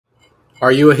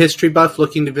Are you a history buff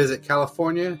looking to visit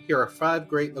California? Here are 5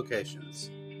 great locations.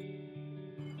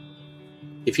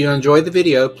 If you enjoyed the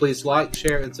video, please like,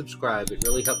 share, and subscribe. It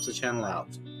really helps the channel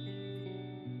out.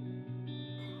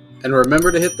 And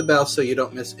remember to hit the bell so you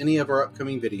don't miss any of our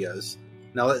upcoming videos.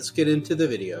 Now let's get into the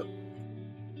video.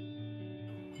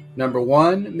 Number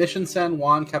 1, Mission San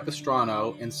Juan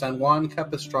Capistrano in San Juan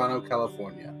Capistrano,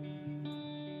 California.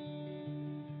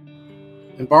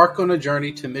 Embark on a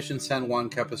journey to Mission San Juan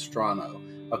Capistrano,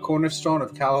 a cornerstone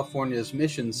of California's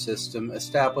mission system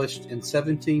established in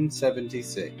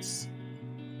 1776.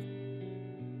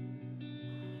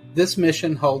 This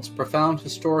mission holds profound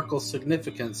historical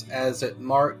significance as it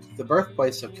marked the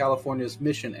birthplace of California's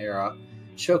mission era,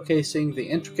 showcasing the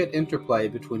intricate interplay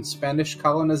between Spanish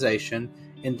colonization,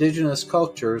 indigenous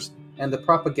cultures, and the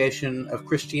propagation of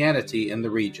Christianity in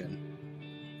the region.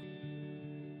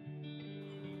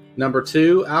 Number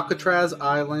 2, Alcatraz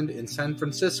Island in San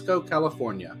Francisco,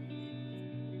 California.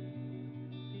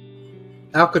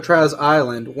 Alcatraz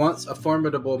Island, once a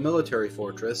formidable military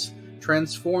fortress,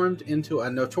 transformed into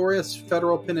a notorious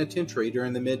federal penitentiary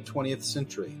during the mid-20th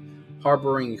century,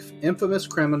 harboring infamous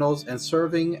criminals and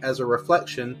serving as a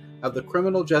reflection of the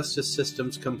criminal justice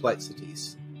system's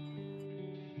complexities.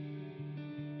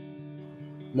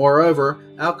 Moreover,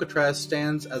 Alcatraz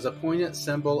stands as a poignant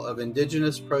symbol of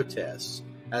indigenous protests,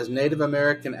 as Native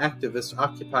American activists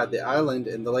occupied the island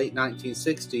in the late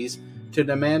 1960s to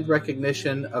demand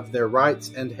recognition of their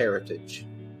rights and heritage.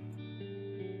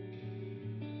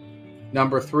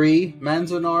 Number 3,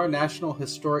 Manzanar National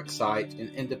Historic Site in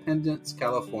Independence,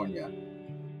 California.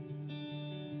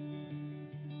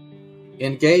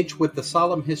 Engage with the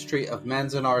solemn history of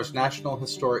Manzanar's National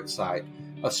Historic Site,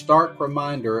 a stark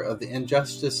reminder of the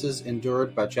injustices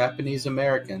endured by Japanese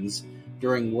Americans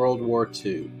during World War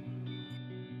II.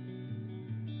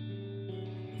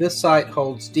 This site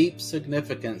holds deep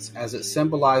significance as it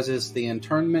symbolizes the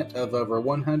internment of over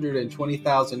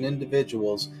 120,000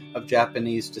 individuals of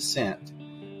Japanese descent,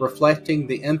 reflecting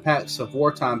the impacts of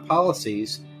wartime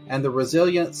policies and the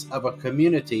resilience of a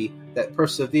community that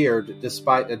persevered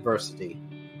despite adversity.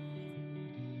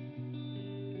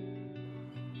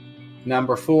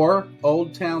 Number 4,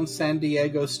 Old Town San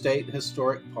Diego State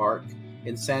Historic Park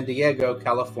in San Diego,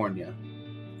 California.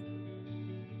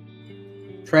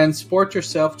 Transport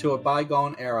yourself to a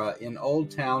bygone era in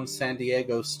Old Town San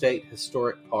Diego State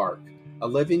Historic Park, a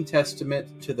living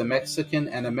testament to the Mexican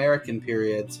and American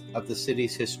periods of the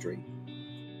city's history.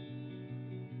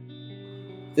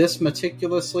 This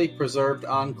meticulously preserved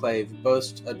enclave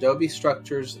boasts adobe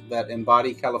structures that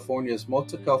embody California's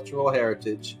multicultural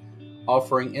heritage,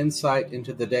 offering insight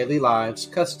into the daily lives,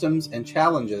 customs, and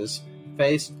challenges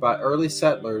faced by early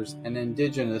settlers and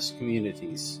indigenous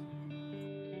communities.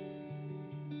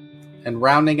 And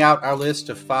rounding out our list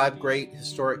of 5 great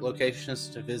historic locations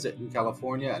to visit in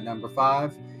California at number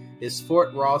 5 is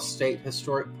Fort Ross State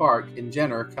Historic Park in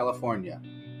Jenner, California.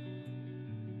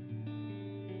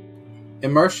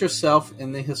 Immerse yourself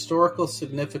in the historical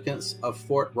significance of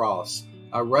Fort Ross,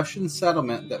 a Russian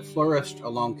settlement that flourished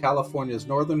along California's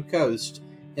northern coast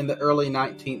in the early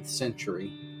 19th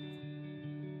century.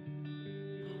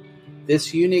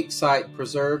 This unique site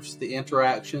preserves the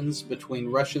interactions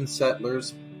between Russian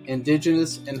settlers,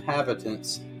 indigenous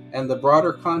inhabitants, and the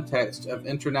broader context of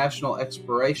international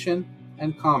exploration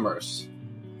and commerce.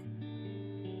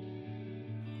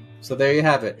 So there you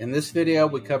have it. In this video,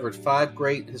 we covered 5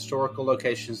 great historical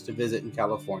locations to visit in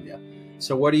California.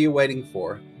 So what are you waiting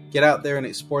for? Get out there and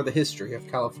explore the history of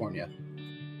California.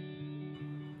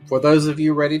 For those of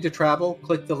you ready to travel,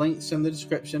 click the links in the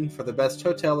description for the best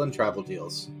hotel and travel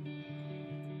deals.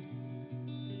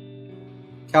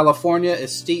 California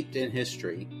is steeped in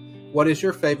history. What is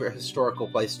your favorite historical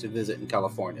place to visit in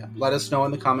California? Let us know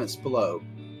in the comments below.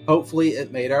 Hopefully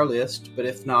it made our list, but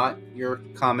if not, your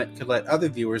comment could let other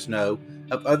viewers know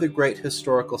of other great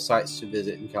historical sites to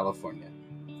visit in California.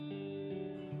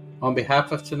 On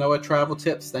behalf of Tannoah Travel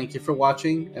Tips, thank you for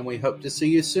watching, and we hope to see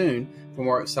you soon for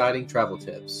more exciting travel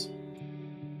tips.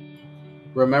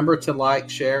 Remember to like,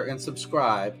 share, and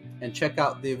subscribe, and check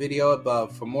out the video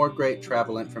above for more great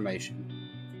travel information.